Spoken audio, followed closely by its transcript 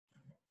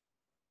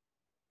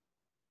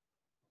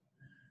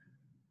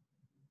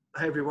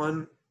Hi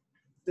everyone.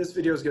 This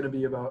video is going to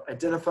be about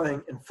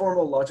identifying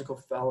informal logical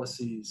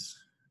fallacies.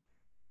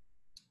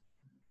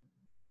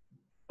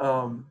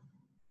 I'm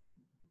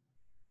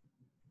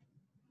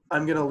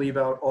going to leave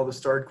out all the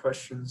starred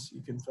questions.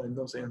 You can find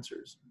those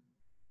answers.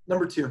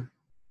 Number 2.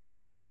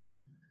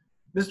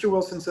 Mr.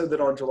 Wilson said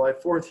that on July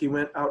 4th, he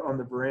went out on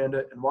the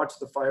veranda and watched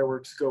the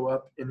fireworks go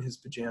up in his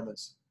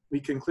pajamas. We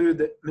conclude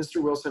that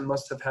Mr. Wilson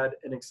must have had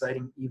an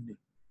exciting evening.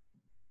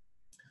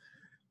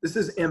 This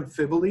is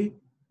amphibole.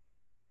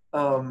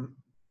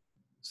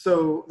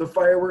 So the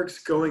fireworks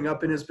going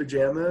up in his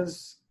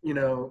pajamas, you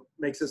know,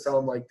 makes it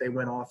sound like they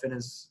went off in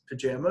his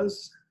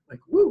pajamas, like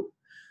woo.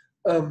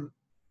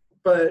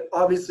 But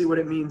obviously what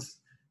it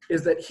means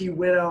is that he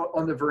went out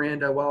on the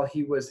veranda while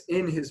he was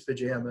in his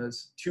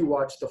pajamas to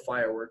watch the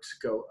fireworks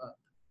go up.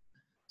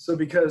 So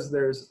because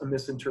there's a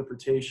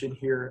misinterpretation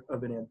here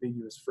of an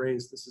ambiguous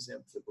phrase, this is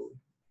amphibole.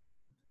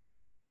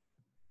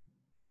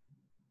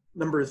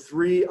 Number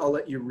 3, I'll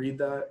let you read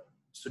that.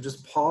 So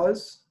just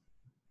pause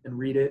and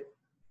read it,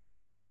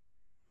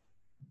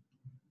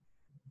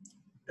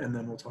 and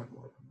then we'll talk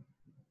more.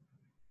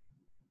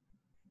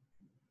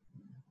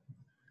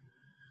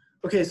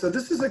 Okay, so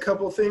this is a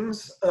couple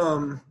things.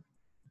 I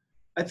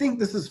think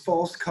this is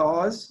false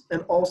cause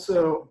and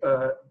also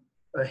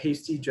a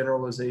hasty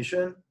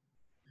generalization.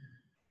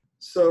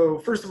 So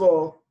first of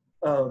all,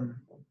 the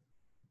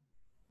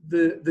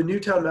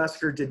Newtown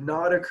massacre did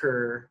not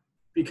occur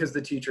because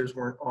the teachers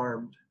weren't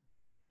armed.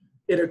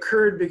 It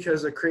occurred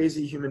because a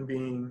crazy human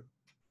being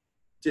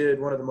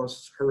did one of the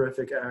most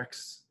horrific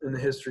acts in the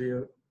history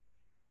of,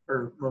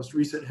 or most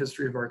recent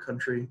history of our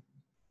country,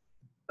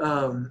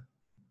 and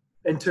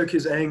took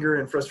his anger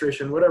and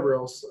frustration, whatever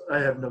else, I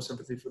have no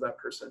sympathy for that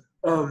person,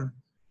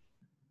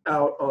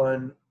 out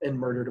on and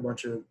murdered a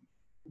bunch of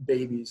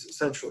babies,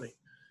 essentially.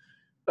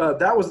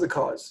 That was the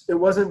cause. It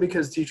wasn't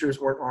because teachers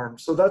weren't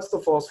armed. So that's the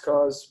false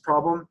cause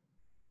problem.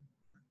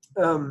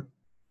 And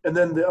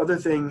then the other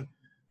thing,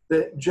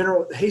 the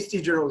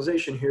hasty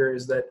generalization here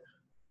is that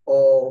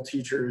all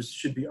teachers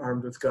should be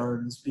armed with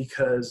guns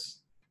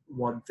because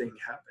one thing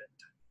happened.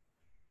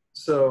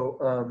 So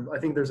I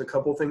think there's a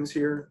couple things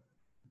here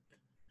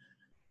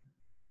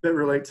that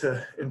relate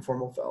to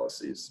informal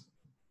fallacies.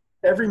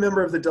 Every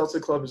member of the Delta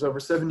Club is over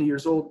 70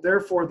 years old.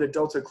 Therefore, the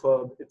Delta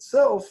Club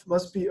itself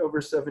must be over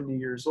 70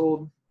 years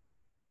old.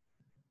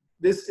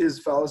 This is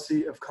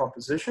fallacy of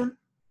composition.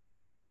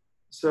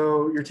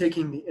 So you're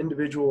taking the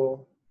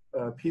individual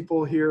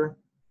people here,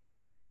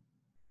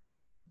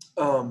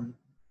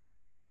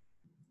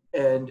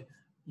 and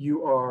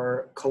you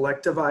are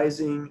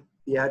collectivizing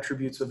the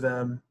attributes of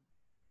them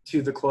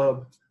to the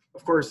club.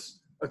 Of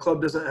course, a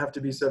club doesn't have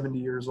to be 70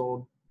 years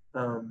old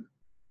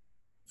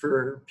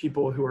for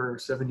people who are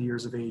 70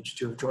 years of age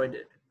to have joined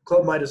it.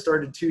 Club might have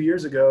started 2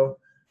 years ago,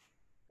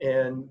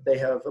 and they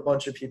have a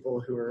bunch of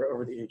people who are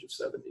over the age of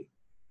 70.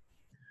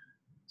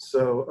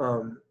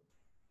 So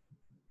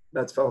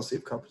that's fallacy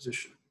of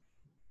composition.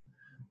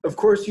 Of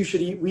course, you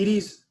should eat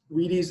Wheaties.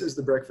 Wheaties is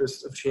the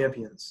breakfast of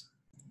champions.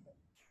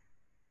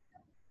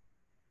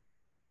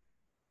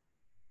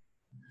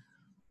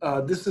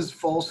 This is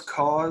false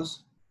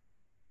cause.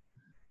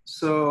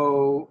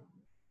 So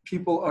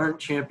people aren't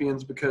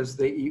champions because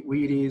they eat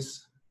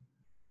Wheaties.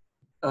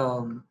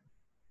 And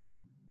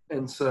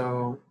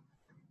so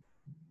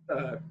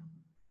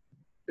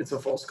it's a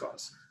false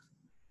cause.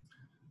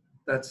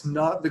 That's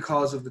not the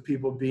cause of the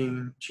people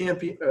being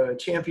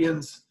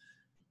champions.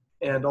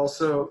 And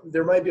also,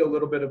 there might be a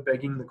little bit of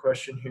begging the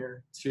question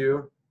here,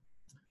 too.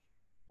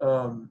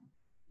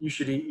 You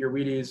should eat your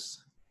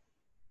Wheaties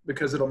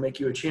because it'll make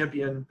you a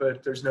champion,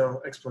 but there's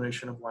no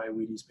explanation of why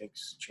Wheaties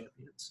makes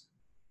champions.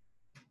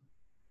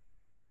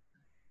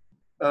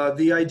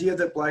 The idea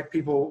that black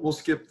people, we'll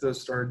skip the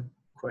starred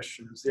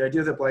questions. The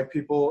idea that black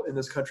people in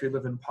this country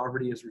live in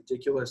poverty is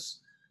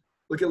ridiculous.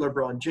 Look at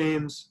LeBron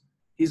James.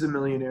 He's a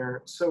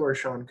millionaire. So are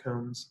Sean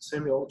Combs,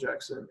 Samuel L.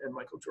 Jackson, and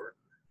Michael Jordan.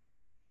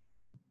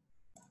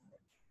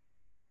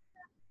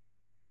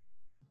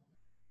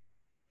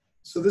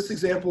 So this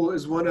example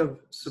is one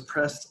of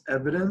suppressed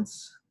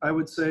evidence, I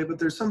would say, but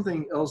there's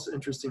something else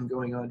interesting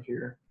going on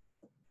here.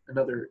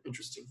 Another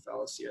interesting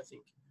fallacy, I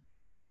think.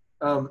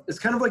 It's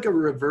kind of like a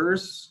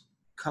reverse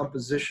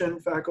composition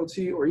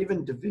faculty or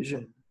even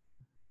division.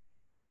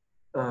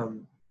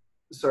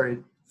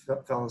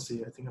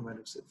 Fallacy, I think I might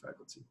have said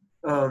faculty.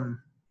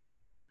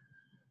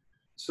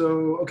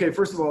 So, okay,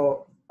 first of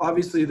all,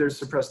 obviously there's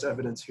suppressed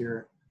evidence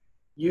here.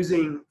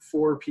 Using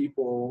 4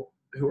 people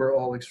who are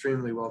all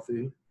extremely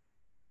wealthy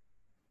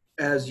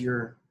as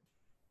your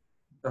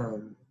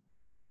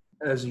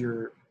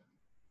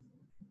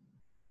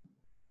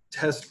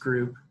test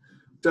group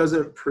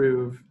doesn't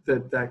prove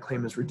that that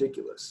claim is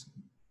ridiculous.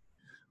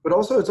 But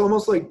also it's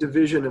almost like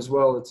division as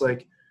well. It's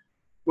like,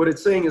 what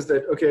it's saying is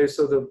that, okay,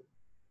 so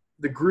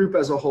the group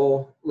as a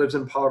whole lives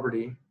in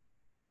poverty.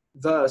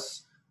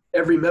 Thus,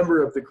 every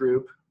member of the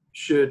group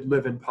should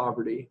live in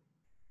poverty.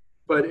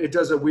 But it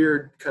does a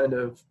weird kind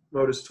of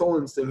modus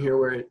tollens thing here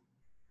where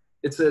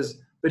it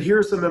says, but here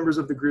are some members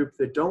of the group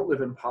that don't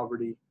live in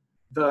poverty.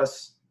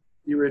 Thus,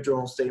 the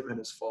original statement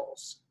is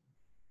false.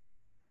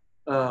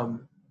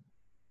 Number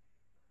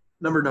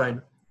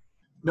 9,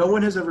 no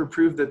one has ever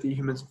proved that the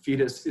human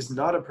fetus is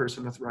not a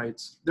person with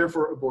rights,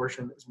 therefore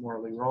abortion is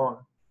morally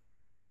wrong.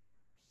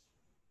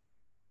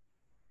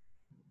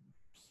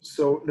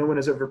 So no one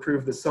has ever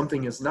proved that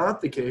something is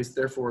not the case,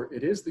 therefore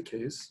it is the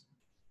case.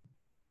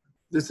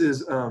 This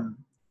is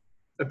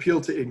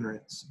appeal to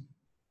ignorance.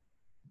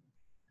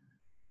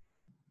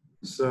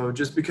 So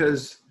just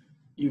because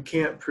you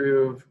can't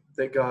prove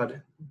that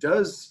God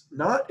does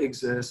not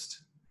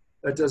exist,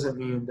 that doesn't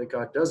mean that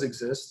God does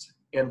exist,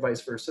 and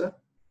vice versa.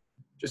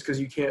 Just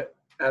because you can't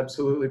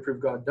absolutely prove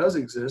God does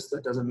exist,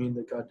 that doesn't mean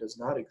that God does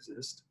not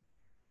exist.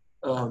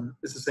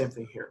 It's the same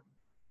thing here.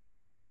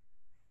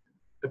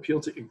 Appeal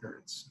to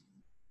ignorance.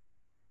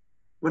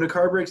 When a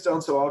car breaks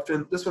down so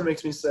often, this one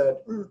makes me sad.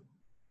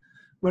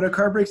 When a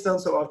car breaks down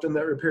so often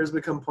that repairs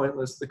become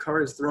pointless, the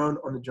car is thrown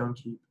on the junk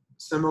heap.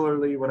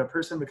 Similarly, when a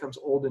person becomes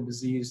old and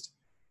diseased,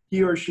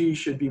 he or she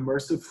should be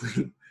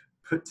mercifully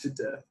put to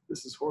death.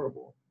 This is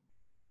horrible.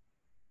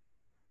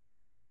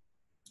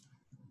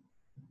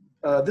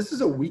 This is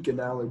a weak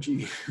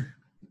analogy.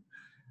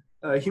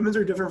 Humans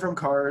are different from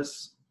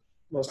cars.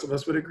 Most of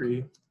us would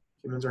agree.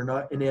 Humans are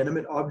not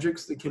inanimate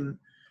objects that can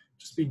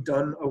just be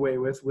done away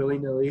with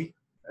willy-nilly,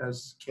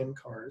 as can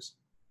cars.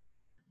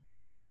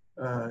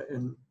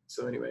 And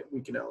so anyway,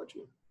 weak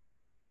analogy.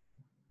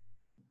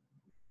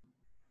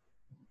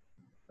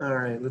 All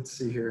right, let's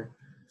see here.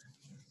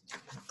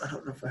 I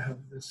don't know if I have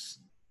this.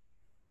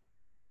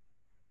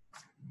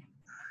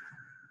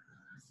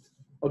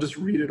 I'll just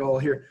read it all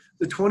here.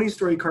 The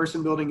 20-story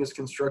Carson building is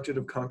constructed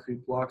of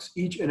concrete blocks.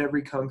 Each and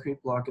every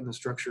concrete block in the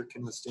structure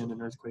can withstand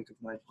an earthquake of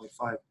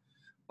 9.5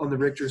 on the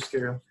Richter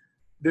scale.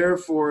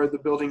 Therefore, the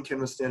building can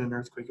withstand an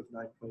earthquake of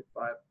 9.5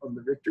 on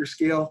the Richter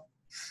scale.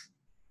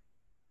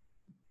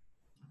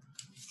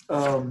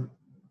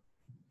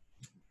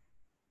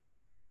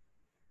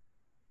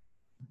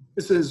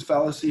 This is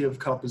fallacy of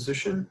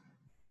composition.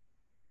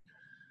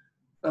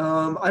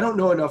 I don't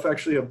know enough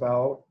actually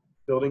about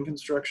building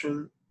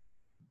construction.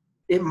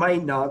 It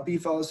might not be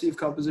fallacy of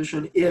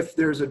composition if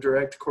there's a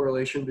direct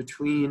correlation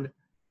between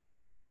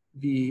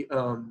the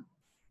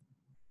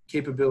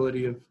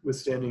capability of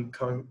withstanding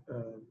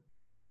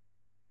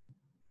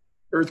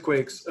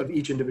earthquakes of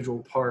each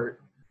individual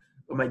part.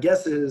 But my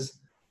guess is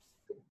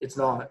it's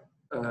not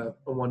a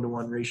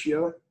one-to-one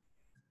ratio.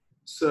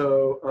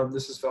 So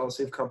this is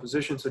fallacy of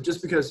composition. So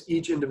just because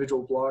each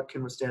individual block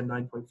can withstand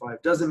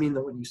 9.5 doesn't mean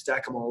that when you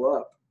stack them all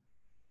up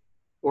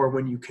or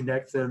when you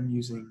connect them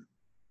using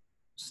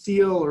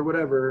steel or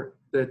whatever,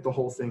 that the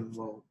whole thing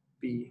will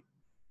be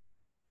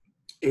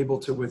able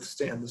to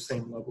withstand the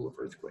same level of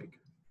earthquake.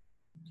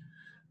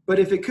 But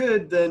if it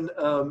could, then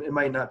it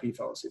might not be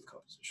fallacy of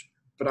composition,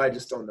 but I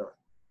just don't know.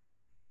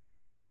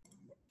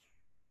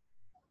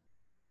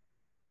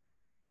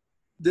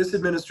 This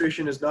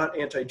administration is not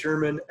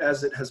anti-German,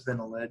 as it has been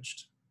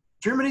alleged.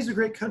 Germany is a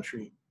great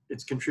country.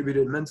 It's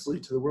contributed immensely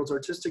to the world's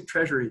artistic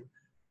treasury.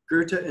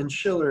 Goethe and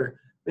Schiller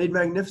made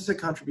magnificent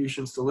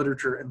contributions to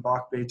literature, and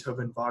Bach,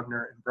 Beethoven,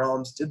 Wagner, and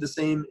Brahms did the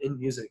same in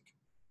music.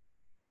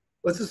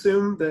 Let's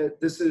assume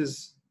that this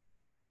is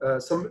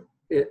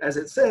as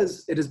it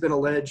says, it has been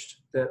alleged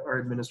that our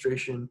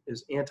administration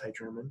is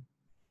anti-German.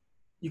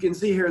 You can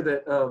see here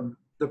that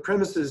the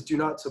premises do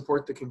not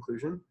support the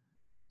conclusion.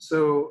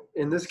 So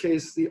in this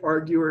case, the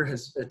arguer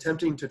is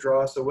attempting to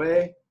draw us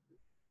away.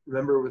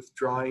 Remember, with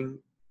drawing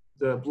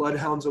the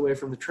bloodhounds away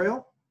from the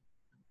trail.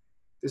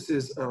 This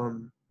is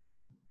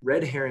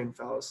red herring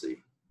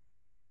fallacy.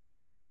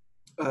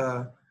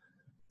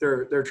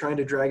 They're trying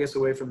to drag us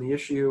away from the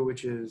issue,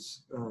 which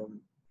is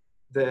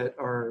that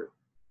our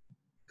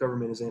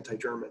government is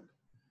anti-German.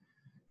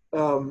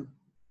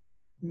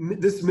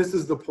 This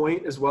misses the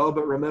point as well,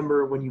 but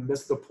remember, when you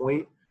miss the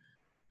point,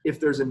 if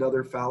there's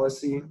another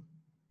fallacy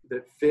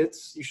that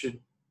fits, you should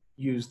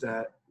use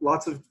that.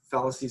 Lots of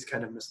fallacies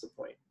kind of miss the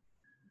point,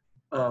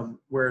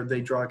 where they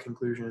draw a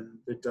conclusion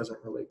that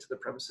doesn't relate to the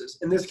premises.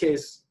 In this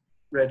case,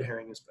 red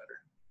herring is better.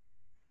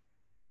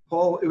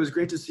 Paul, it was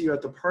great to see you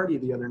at the party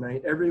the other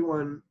night.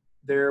 Everyone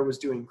there was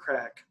doing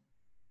crack.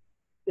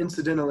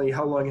 Incidentally,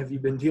 how long have you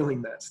been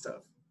dealing that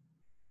stuff?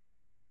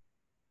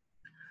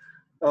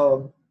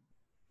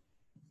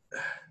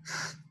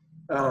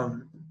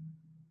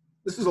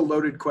 This is a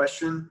loaded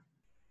question.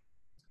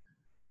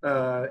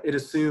 It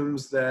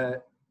assumes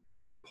that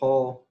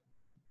Paul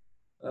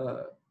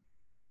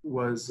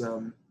was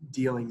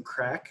dealing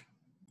crack.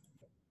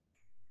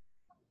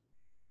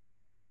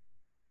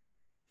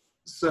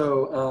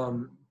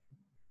 So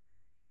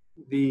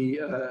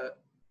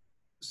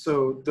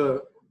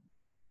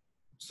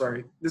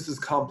this is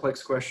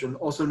complex question,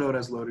 also known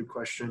as loaded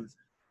question.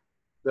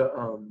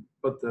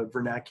 But the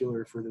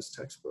vernacular for this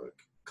textbook.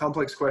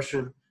 Complex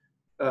question.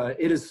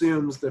 It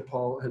assumes that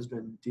Paul has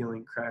been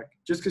dealing crack.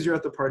 Just because you're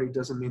at the party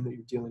doesn't mean that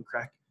you're dealing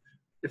crack.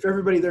 If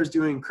everybody there's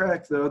doing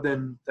crack, though,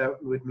 then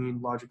that would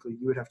mean logically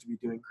you would have to be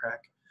doing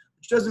crack,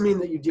 which doesn't mean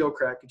that you deal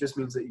crack. It just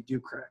means that you do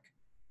crack.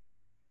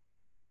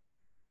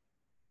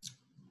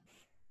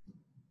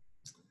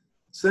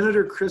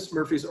 Senator Chris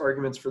Murphy's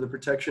arguments for the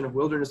protection of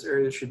wilderness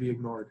areas should be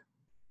ignored.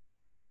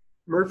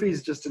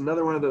 Murphy's just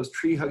another one of those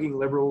tree-hugging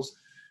liberals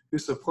who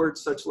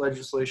supports such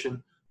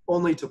legislation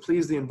only to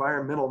please the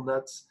environmental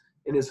nuts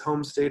in his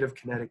home state of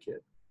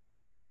Connecticut.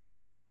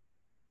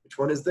 Which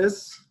one is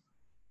this?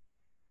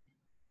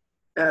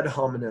 Ad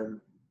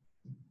hominem.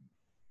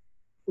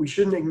 We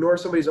shouldn't ignore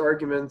somebody's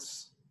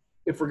arguments.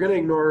 If we're going to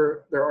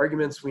ignore their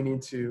arguments, we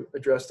need to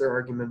address their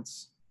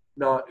arguments,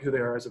 not who they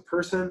are as a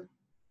person.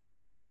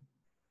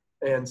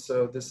 And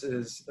so this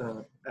is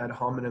ad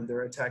hominem.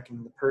 They're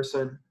attacking the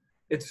person.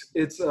 It's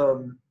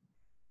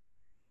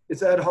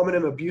ad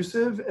hominem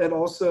abusive, and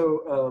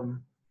also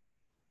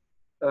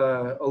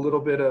a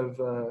little bit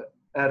of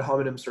ad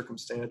hominem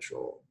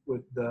circumstantial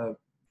with the,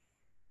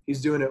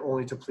 he's doing it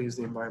only to please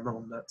the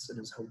environmental nuts in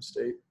his home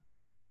state.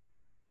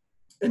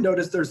 And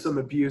notice there's some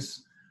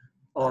abuse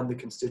on the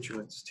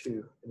constituents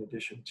too, in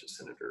addition to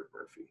Senator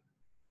Murphy.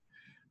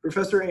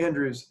 Professor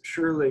Andrews,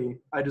 surely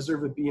I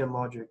deserve a B in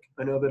logic.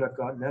 I know that I've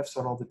gotten Fs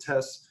on all the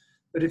tests,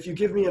 but if you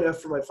give me an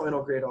F for my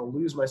final grade, I'll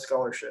lose my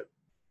scholarship.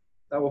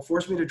 That will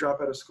force me to drop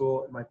out of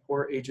school, and my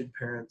poor aged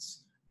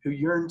parents who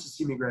yearn to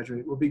see me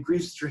graduate will be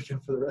grief-stricken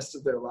for the rest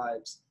of their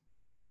lives.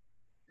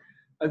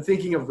 I'm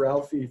thinking of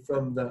Ralphie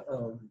from the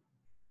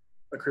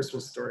A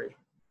Christmas Story.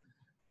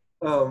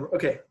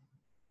 Okay.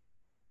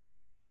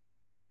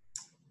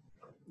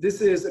 This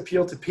is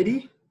appeal to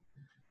pity.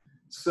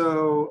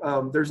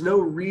 So there's no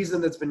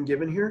reason that's been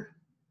given here.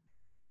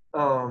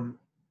 The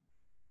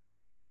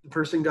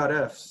person got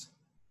Fs,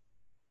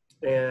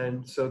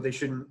 and so they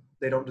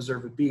don't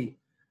deserve a B.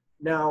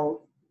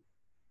 Now,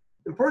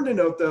 important to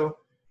note though,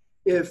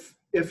 if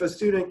a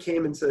student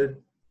came and said,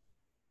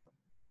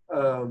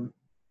 can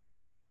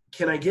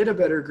I get a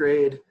better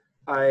grade?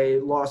 I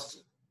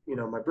lost,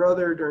 my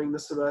brother during the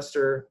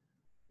semester,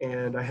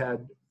 and I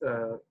had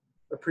a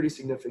pretty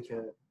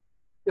significant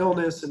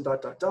illness and ...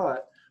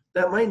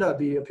 That might not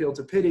be appeal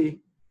to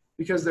pity,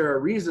 because there are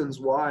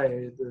reasons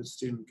why the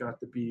student got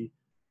the B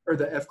or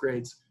the F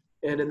grades.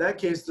 And in that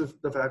case,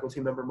 the faculty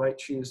member might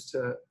choose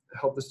to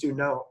help the student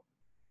out,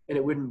 and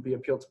it wouldn't be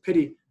appeal to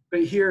pity.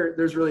 But here,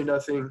 there's really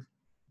nothing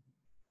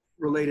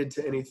related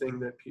to anything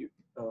that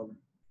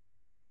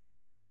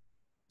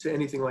to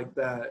anything like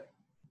that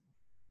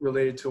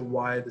related to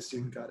why the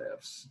student got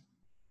Fs.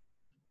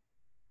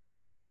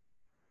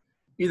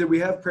 Either we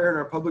have prayer in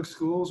our public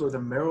schools, or the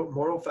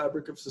moral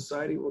fabric of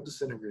society will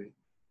disintegrate.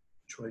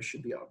 Choice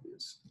should be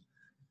obvious.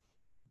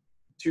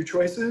 Two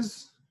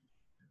choices.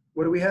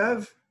 What do we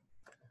have?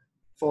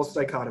 False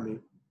dichotomy.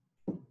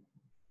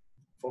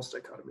 False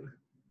dichotomy.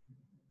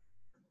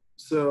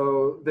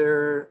 So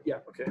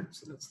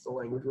so that's the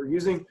language we're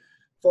using.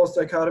 False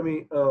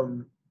dichotomy.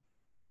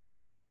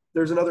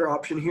 There's another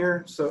option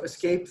here. So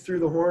escape through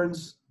the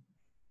horns.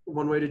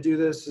 One way to do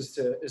this is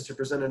to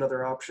present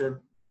another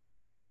option.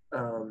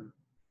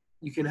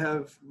 You can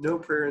have no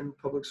prayer in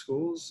public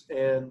schools,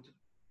 and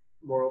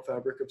moral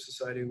fabric of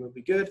society will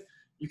be good.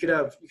 You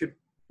could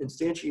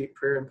instantiate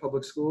prayer in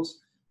public schools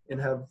and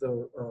have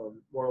the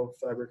moral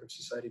fabric of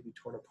society be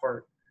torn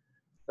apart.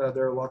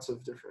 There are lots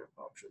of different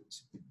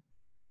options.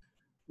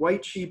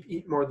 White sheep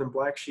eat more than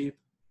black sheep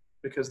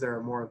because there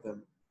are more of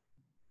them.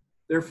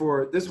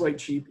 Therefore, this white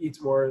sheep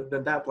eats more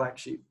than that black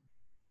sheep.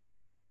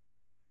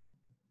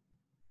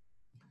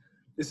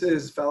 This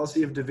is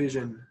fallacy of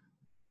division.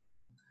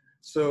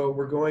 So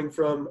we're going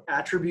from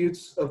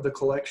attributes of the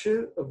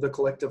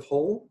collective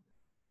whole,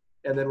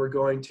 and then we're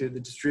going to the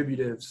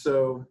distributive.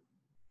 So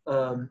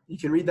you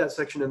can read that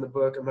section in the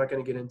book. I'm not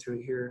going to get into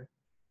it here.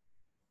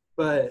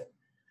 But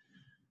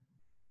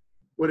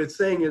what it's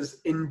saying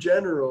is, in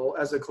general,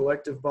 as a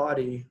collective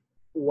body,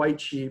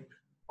 white sheep,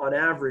 on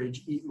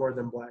average, eat more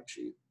than black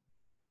sheep.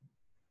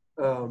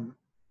 And,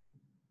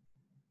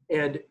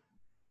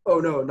 oh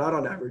no, not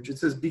on average. It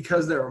says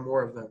because there are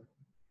more of them.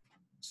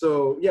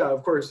 So yeah,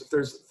 of course, if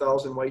there's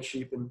 1,000 white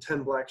sheep and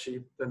 10 black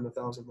sheep, then the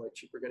 1,000 white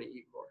sheep are going to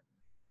eat more.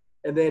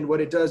 And then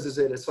what it does is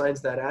it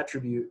assigns that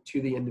attribute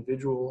to the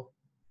individual.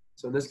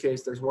 So in this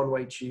case, there's one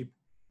white sheep.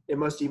 It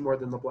must eat more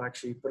than the black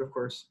sheep, but of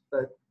course,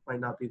 that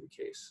might not be the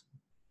case.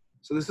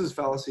 So this is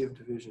fallacy of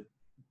division.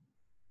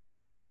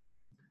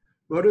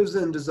 Motives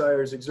and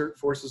desires exert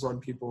forces on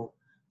people,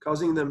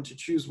 causing them to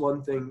choose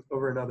one thing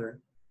over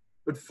another.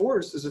 But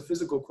force is a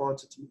physical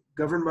quantity,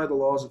 governed by the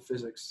laws of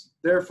physics.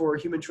 Therefore,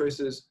 human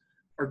choices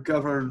are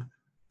governed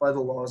by the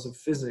laws of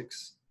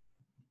physics.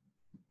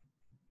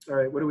 All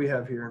right, what do we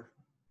have here?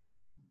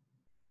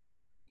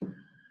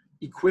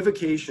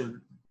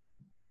 Equivocation.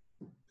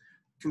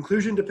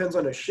 Conclusion depends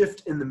on a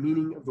shift in the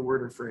meaning of the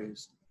word or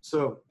phrase.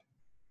 So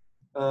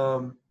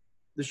the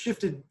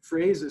shifted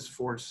phrase is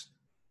force.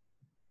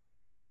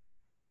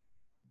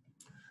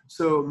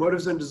 So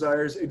motives and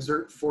desires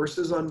exert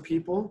forces on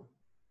people,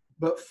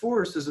 but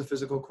force is a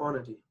physical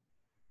quantity.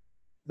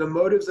 The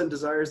motives and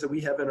desires that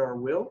we have in our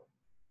will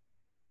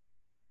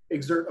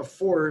exert a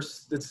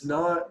force that's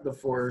not the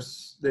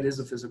force that is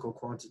a physical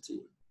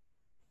quantity.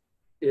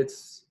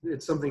 It's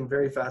something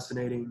very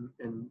fascinating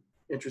and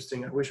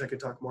interesting. I wish I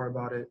could talk more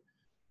about it.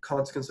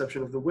 Kant's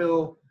conception of the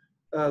will,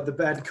 the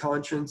bad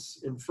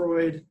conscience in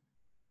Freud,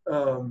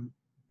 the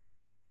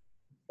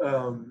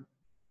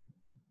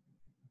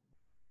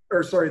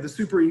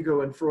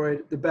superego in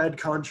Freud, the bad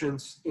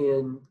conscience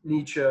in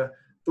Nietzsche,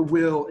 the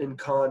will in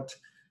Kant.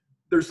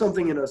 There's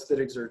something in us that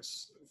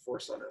exerts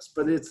force on us,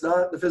 but it's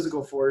not the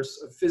physical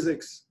force of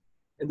physics,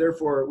 and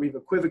therefore we've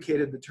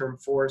equivocated the term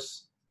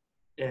force,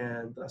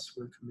 and thus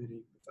we're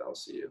committing the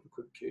fallacy of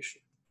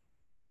equivocation.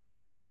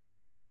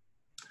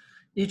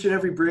 Each and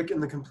every brick in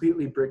the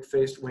completely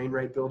brick-faced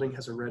Wainwright building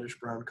has a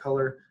reddish-brown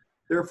color.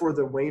 Therefore,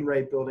 the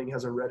Wainwright building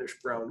has a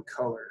reddish-brown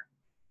color.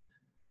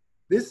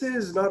 This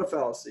is not a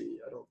fallacy,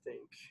 I don't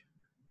think.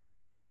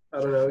 I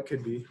don't know, it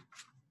could be.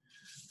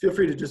 Feel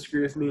free to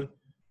disagree with me.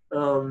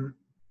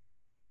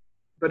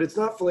 But it's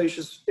not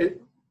fallacious.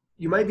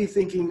 You might be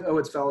thinking, oh,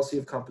 it's fallacy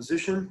of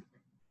composition.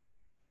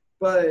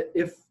 But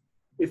if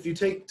you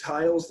take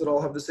tiles that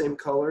all have the same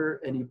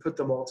color and you put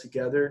them all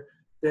together,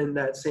 then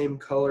that same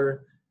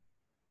color,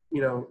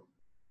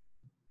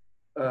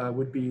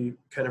 would be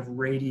kind of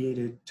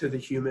radiated to the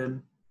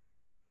human.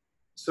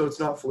 So it's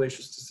not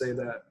fallacious to say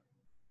that.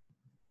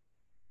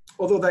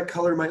 Although that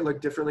color might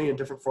look differently in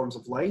different forms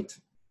of light.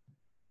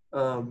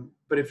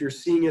 But if you're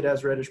seeing it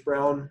as reddish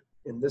brown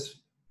in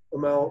this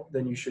amount,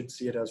 then you should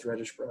see it as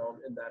reddish brown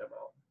in that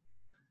amount.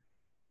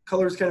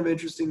 Color is kind of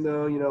interesting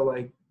though,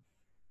 like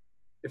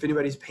if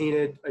anybody's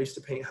painted, I used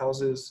to paint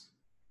houses.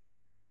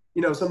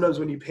 Sometimes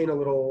when you paint a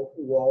little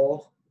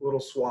wall, a little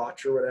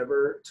swatch or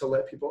whatever to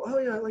let people, oh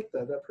yeah, I like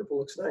that. That purple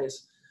looks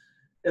nice.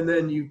 And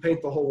then you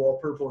paint the whole wall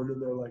purple and then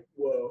they're like,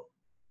 whoa,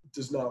 it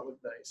does not look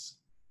nice.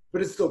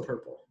 But it's still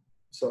purple.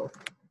 So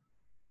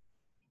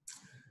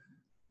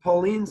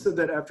Pauline said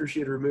that after she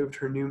had removed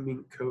her new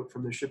mink coat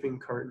from the shipping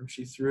carton,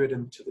 she threw it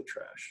into the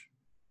trash.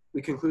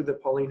 We conclude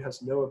that Pauline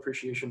has no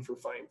appreciation for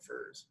fine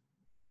furs.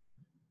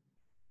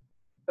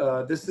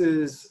 This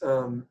is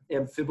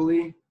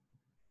amphibole.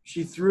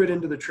 She threw it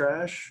into the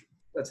trash.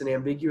 That's an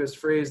ambiguous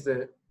phrase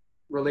that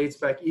relates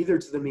back either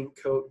to the mink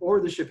coat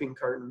or the shipping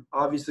carton,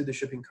 obviously the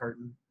shipping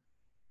carton.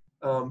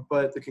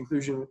 But the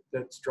conclusion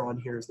that's drawn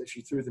here is that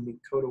she threw the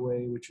mink coat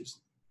away, which is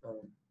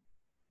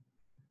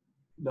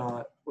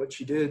not what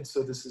she did,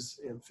 so this is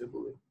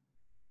amphibole.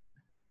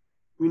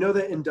 We know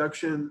that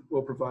induction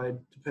will provide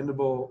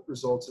dependable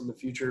results in the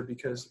future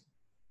because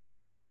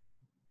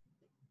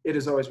it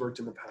has always worked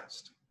in the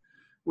past.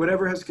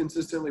 Whatever has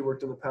consistently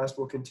worked in the past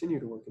will continue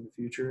to work in the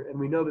future, and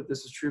we know that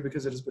this is true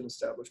because it has been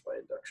established by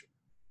induction.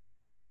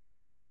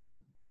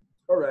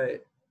 All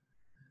right,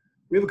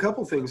 we have a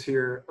couple things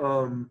here.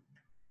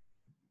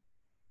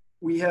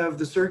 We have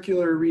the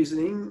circular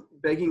reasoning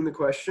begging the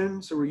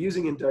question, so we're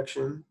using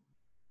induction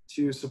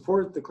to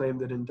support the claim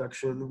that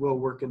induction will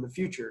work in the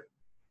future.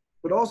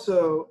 But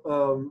also,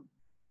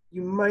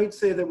 you might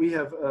say that we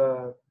have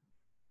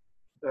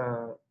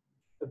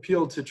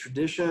appeal to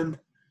tradition.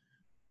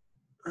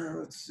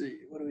 Let's see,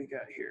 what do we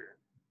got here?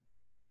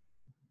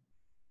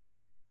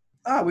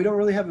 We don't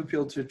really have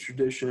appeal to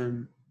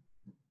tradition.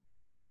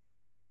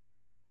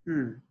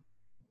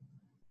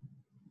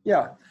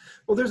 Yeah,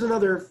 well, there's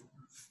another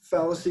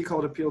fallacy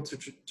called appeal to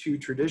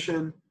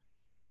tradition.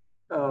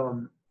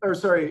 Or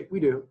sorry,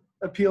 we do.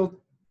 Appeal,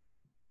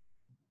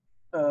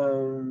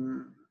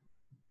 no,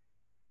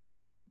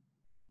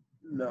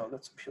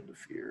 that's appeal to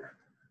fear.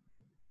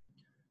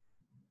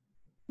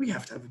 We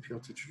have to have appeal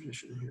to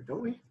tradition in here,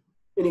 don't we?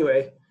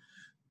 Anyway,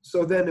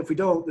 so then if we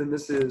don't, then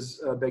this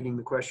is begging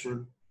the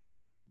question.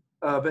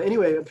 But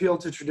anyway, appeal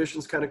to tradition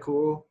is kind of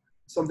cool,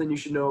 something you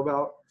should know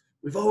about.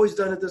 We've always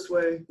done it this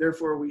way,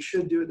 therefore we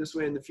should do it this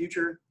way in the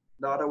future.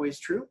 Not always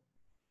true.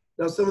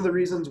 Now, some of the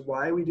reasons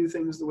why we do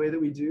things the way that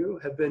we do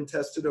have been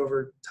tested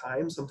over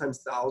time,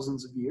 sometimes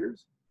thousands of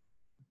years.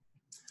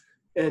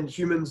 And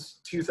humans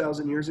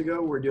 2,000 years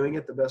ago were doing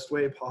it the best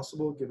way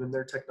possible given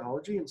their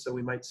technology, and so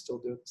we might still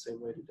do it the same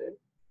way today.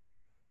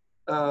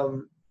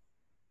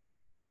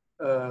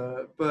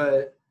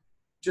 But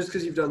just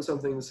because you've done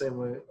something the same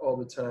way all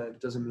the time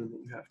doesn't mean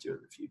that you have to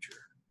in the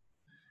future.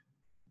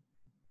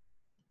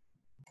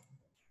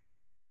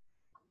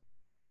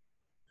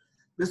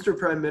 Mr.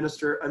 Prime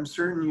Minister, I'm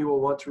certain you will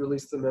want to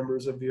release the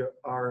members of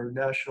our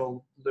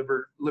National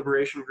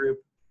Liberation Group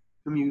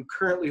whom you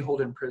currently hold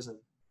in prison.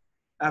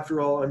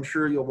 After all, I'm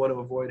sure you'll want to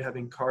avoid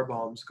having car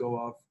bombs go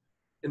off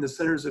in the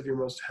centers of your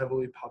most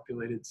heavily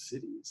populated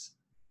cities.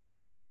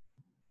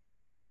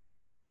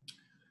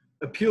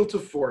 Appeal to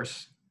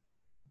force.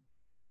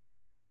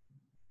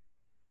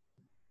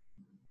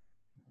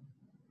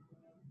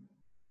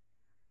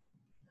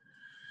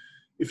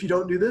 If you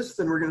don't do this,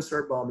 then we're going to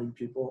start bombing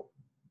people.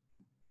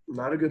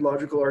 Not a good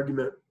logical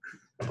argument,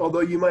 although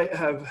you might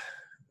have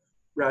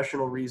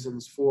rational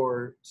reasons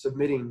for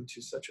submitting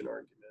to such an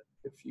argument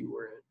if you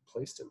were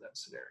placed in that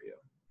scenario.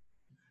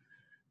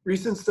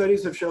 Recent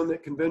studies have shown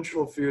that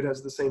conventional food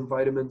has the same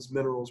vitamins,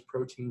 minerals,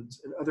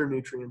 proteins, and other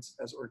nutrients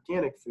as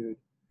organic food.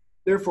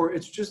 Therefore,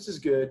 it's just as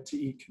good to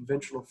eat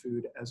conventional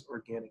food as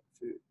organic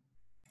food.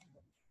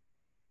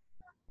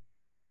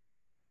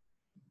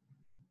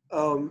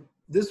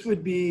 This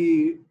would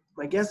be,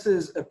 my guess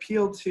is,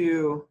 appeal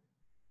to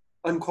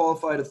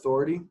unqualified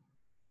authority.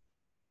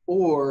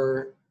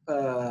 or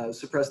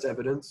suppressed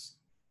evidence.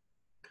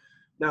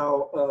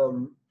 Now,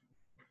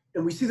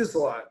 and we see this a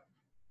lot.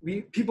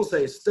 People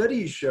say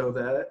studies show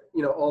that,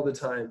 all the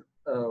time.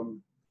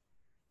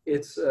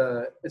 It's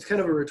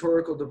kind of a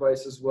rhetorical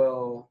device as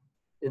well.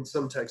 In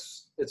some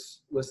texts,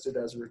 it's listed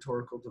as a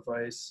rhetorical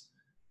device.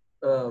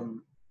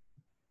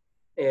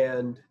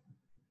 And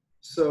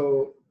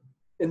so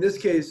in this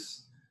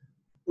case,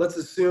 let's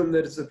assume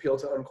that it's appeal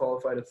to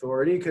unqualified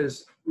authority,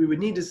 because we would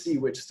need to see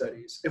which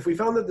studies. If we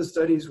found that the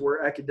studies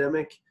were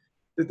academic,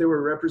 that they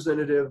were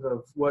representative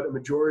of what a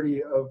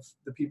majority of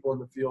the people in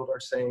the field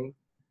are saying,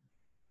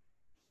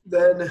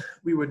 then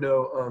we would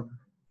know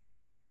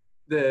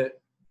that,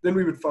 then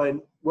we would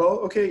find, well,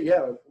 okay,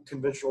 yeah,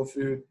 conventional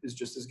food is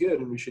just as good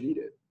and we should eat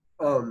it.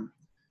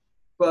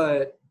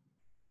 But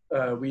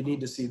we need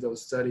to see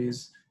those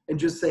studies. And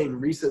just saying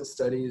recent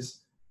studies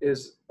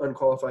is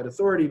unqualified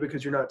authority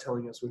because you're not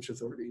telling us which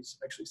authorities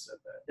actually said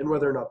that and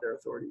whether or not they're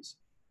authorities.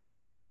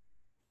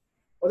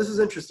 Oh, this is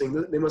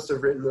interesting. They must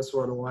have written this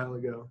one a while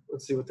ago.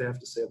 Let's see what they have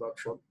to say about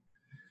Trump.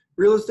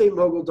 Real estate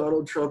mogul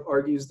Donald Trump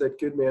argues that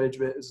good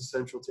management is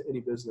essential to any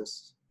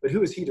business. But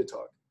who is he to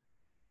talk?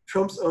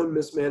 Trump's own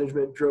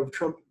mismanagement drove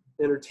Trump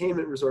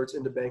entertainment resorts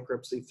into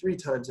bankruptcy 3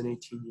 times in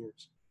 18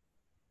 years.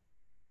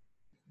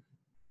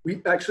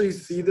 We actually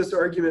see this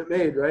argument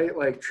made, right?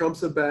 Like,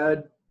 Trump's a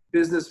bad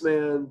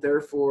businessman,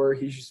 therefore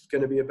he's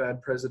going to be a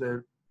bad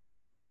president.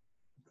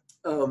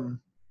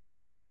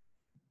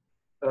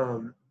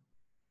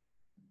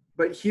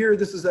 But here,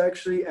 this is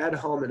actually ad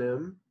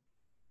hominem.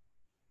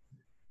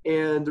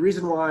 And the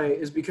reason why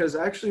is because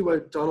actually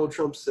what Donald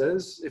Trump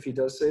says, if he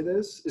does say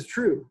this, is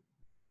true.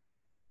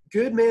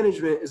 Good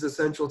management is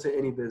essential to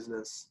any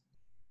business.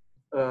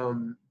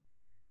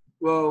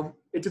 Well,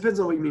 it depends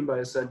on what you mean by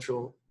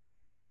essential.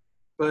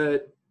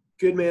 But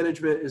good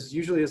management is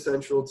usually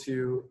essential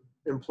to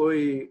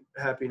employee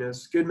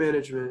happiness. Good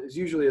management is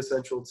usually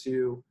essential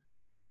to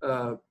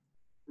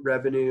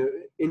revenue,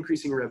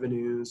 increasing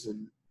revenues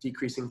and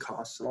decreasing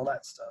costs and all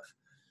that stuff.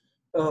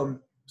 So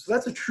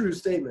that's a true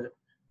statement.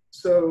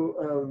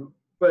 So,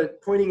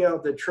 but pointing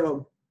out that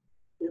Trump,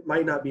 it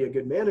might not be a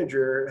good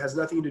manager, has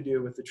nothing to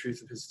do with the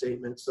truth of his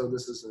statement. So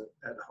this is an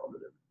ad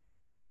hominem.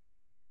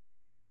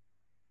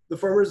 The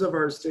farmers of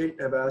our state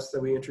have asked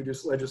that we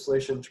introduce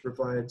legislation to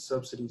provide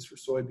subsidies for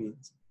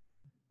soybeans.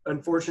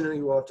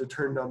 Unfortunately, we'll have to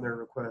turn down their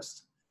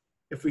request.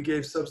 If we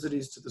gave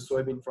subsidies to the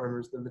soybean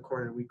farmers, then the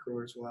corn and wheat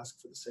growers will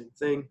ask for the same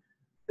thing.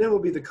 Then it will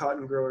be the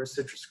cotton growers,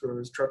 citrus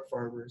growers, truck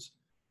farmers,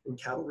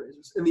 and cattle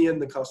raisers. In the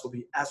end, the cost will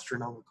be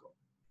astronomical.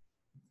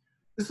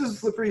 This is a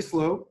slippery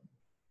slope.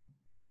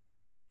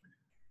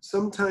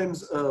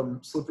 Sometimes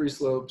slippery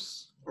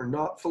slopes are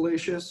not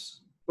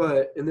fallacious,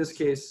 but in this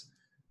case,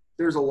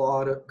 there's a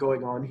lot of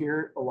going on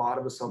here, a lot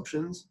of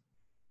assumptions.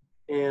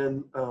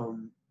 And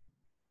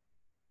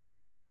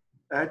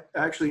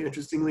actually,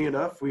 interestingly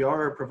enough, we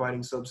are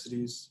providing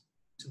subsidies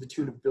to the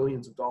tune of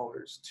billions of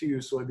dollars to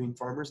soybean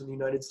farmers in the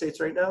United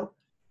States right now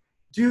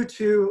due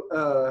to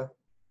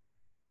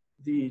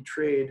the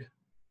trade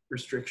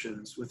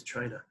restrictions with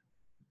China.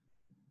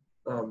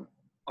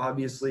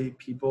 Obviously,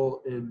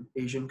 people in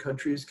Asian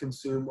countries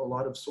consume a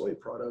lot of soy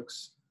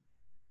products.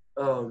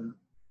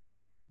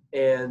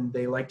 And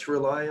they like to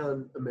rely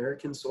on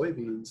American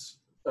soybeans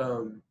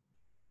for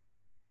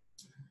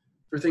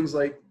things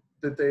like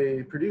that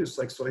they produce,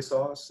 like soy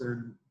sauce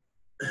and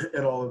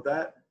all of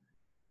that.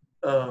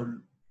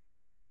 And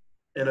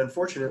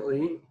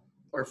unfortunately,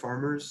 our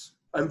farmers,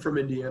 I'm from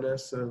Indiana,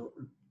 so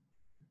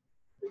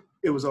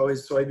it was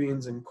always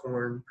soybeans and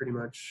corn pretty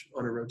much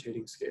on a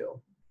rotating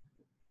scale.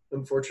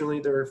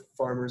 Unfortunately, there are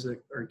farmers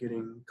that are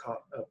getting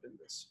caught up in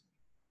this.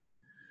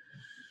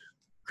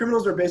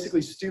 Criminals are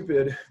basically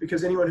stupid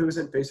because anyone who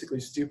isn't basically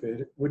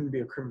stupid wouldn't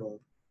be a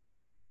criminal.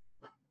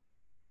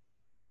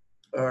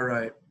 All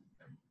right,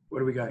 what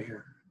do we got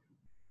here?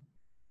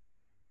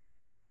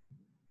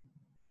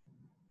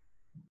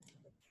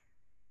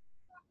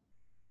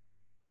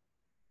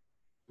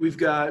 We've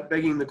got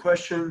begging the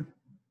question.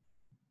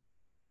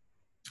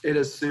 It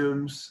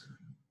assumes,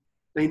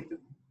 in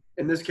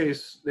this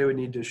case, they would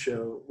need to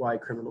show why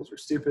criminals are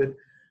stupid.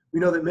 We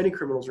know that many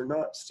criminals are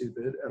not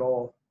stupid at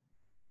all.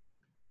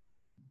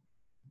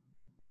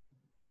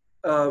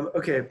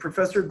 Okay,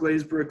 Professor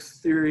Glazebrook's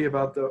theory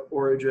about the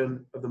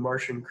origin of the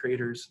Martian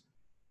craters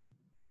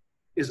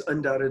is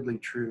undoubtedly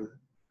true.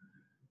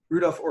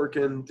 Rudolf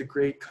Orkin, the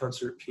great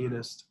concert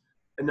pianist,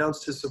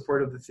 announced his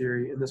support of the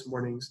theory in this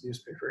morning's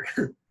newspaper.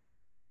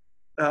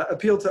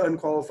 Appeal to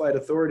unqualified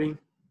authority.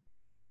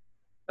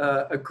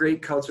 A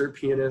great concert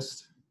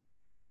pianist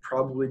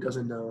probably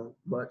doesn't know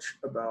much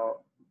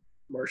about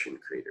Martian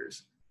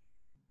craters.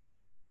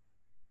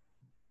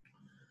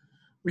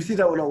 We see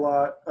that one a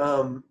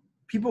lot.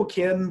 People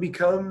can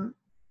become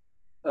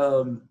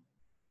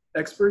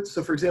experts.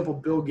 So for example,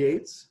 Bill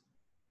Gates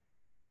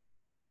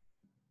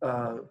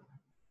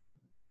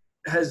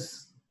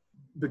has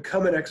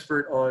become an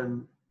expert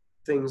on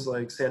things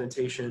like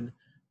sanitation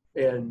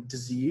and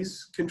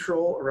disease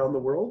control around the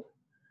world,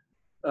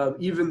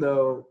 even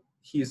though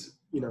he's,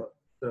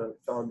 the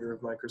founder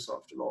of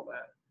Microsoft and all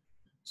that.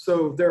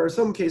 So there are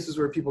some cases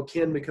where people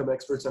can become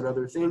experts on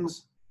other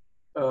things.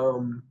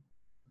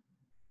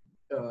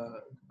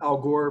 Al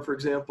Gore, for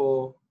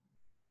example,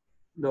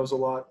 knows a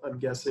lot, I'm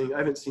guessing. I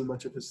haven't seen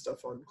much of his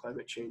stuff on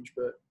climate change,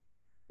 but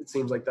it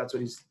seems like that's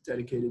what he's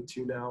dedicated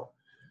to now.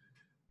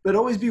 But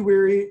always be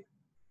wary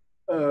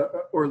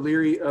or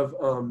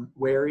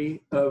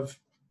wary of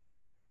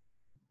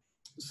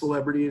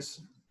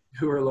celebrities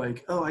who are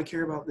like, oh, I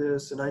care about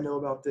this and I know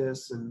about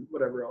this and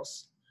whatever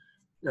else.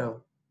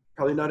 No,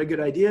 probably not a good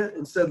idea.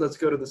 Instead, let's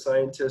go to the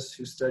scientists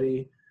who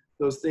study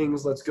those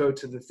things. Let's go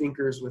to the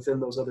thinkers within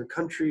those other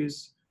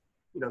countries.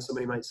 You know,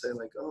 somebody might say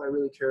like, oh, I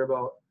really care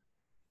about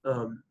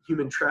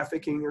human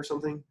trafficking or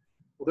something.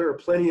 Well, there are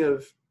plenty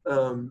of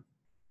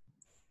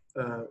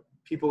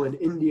people in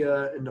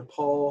India and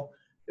Nepal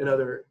and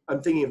other,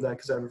 I'm thinking of that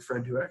because I have a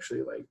friend who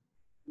actually like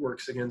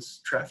works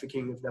against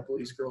trafficking of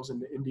Nepalese girls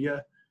into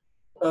India.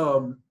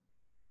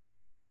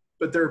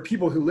 But there are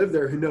people who live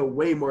there who know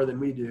way more than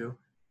we do,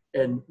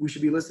 and we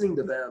should be listening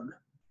to them.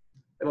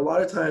 And a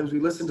lot of times we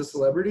listen to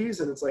celebrities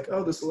and it's like,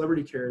 oh, the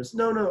celebrity cares.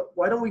 No,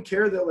 why don't we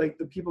care that like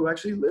the people who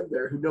actually live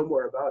there who know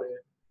more about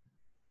it?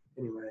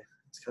 Anyway,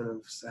 it's kind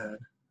of sad.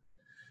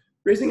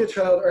 Raising a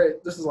child, all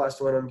right, this is the last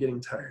one, I'm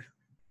getting tired.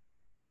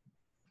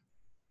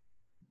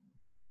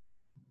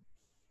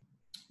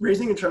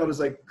 Raising a child is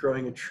like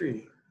growing a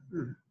tree.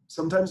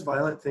 Sometimes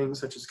violent things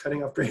such as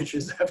cutting off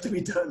branches have to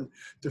be done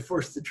to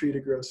force the tree to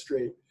grow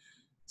straight.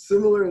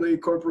 Similarly,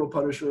 corporal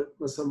punishment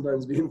must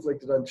sometimes be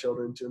inflicted on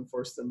children to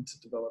enforce them to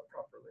develop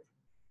properly.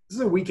 This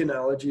is a weak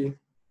analogy.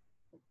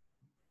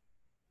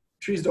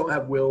 Trees don't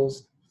have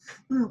wills.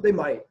 They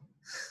might.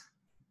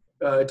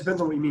 It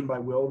depends on what you mean by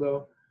will,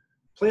 though.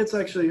 Plants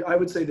actually, I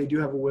would say they do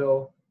have a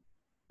will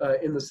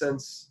in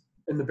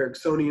the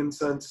Bergsonian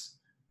sense.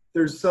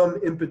 There's some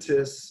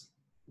impetus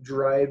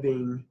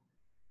driving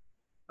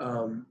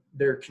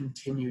their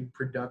continued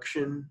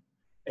production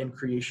and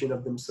creation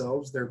of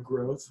themselves, their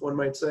growth, one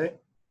might say.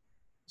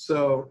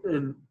 So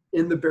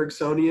in the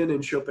Bergsonian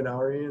and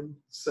Schopenhauerian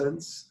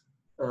sense,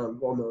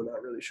 well, no,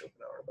 not really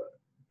Schopenhauer,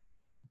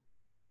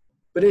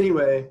 but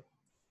anyway,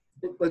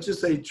 let's just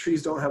say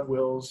trees don't have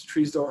wills,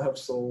 trees don't have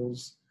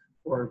souls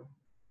or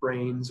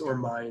brains or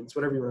minds,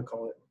 whatever you want to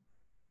call it.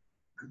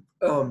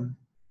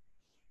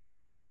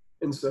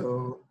 And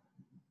so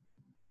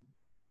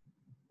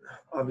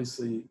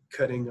obviously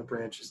cutting a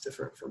branch is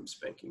different from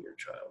spanking your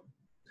child.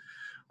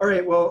 All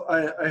right, well,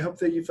 I hope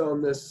that you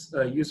found this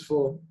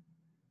useful,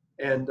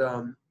 and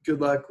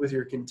good luck with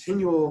your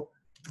continual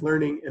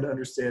learning and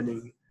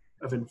understanding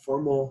of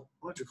informal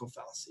logical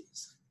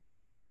fallacies.